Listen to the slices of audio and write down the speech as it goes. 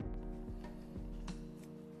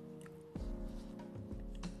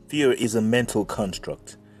Fear is a mental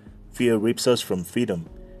construct. Fear rips us from freedom.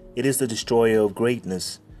 It is the destroyer of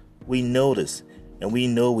greatness. We know this, and we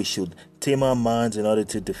know we should tame our minds in order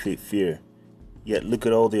to defeat fear. Yet look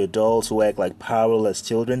at all the adults who act like powerless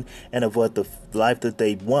children and avoid the life that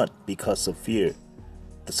they want because of fear.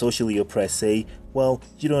 The socially oppressed say, "Well,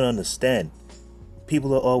 you don't understand.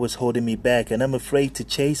 People are always holding me back, and I'm afraid to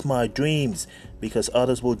chase my dreams because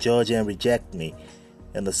others will judge and reject me."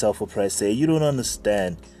 And the self-oppressed say, "You don't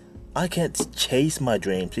understand. I can't chase my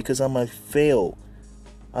dreams because I might fail.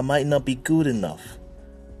 I might not be good enough."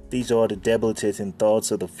 These are the debilitating thoughts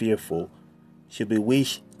of the fearful. Should we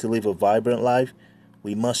wish to live a vibrant life,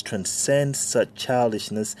 we must transcend such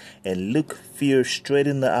childishness and look fear straight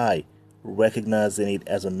in the eye, recognizing it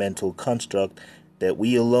as a mental construct that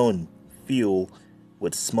we alone fuel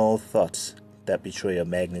with small thoughts that betray a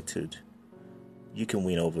magnitude. You can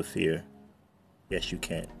win over fear. Yes, you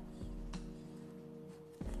can.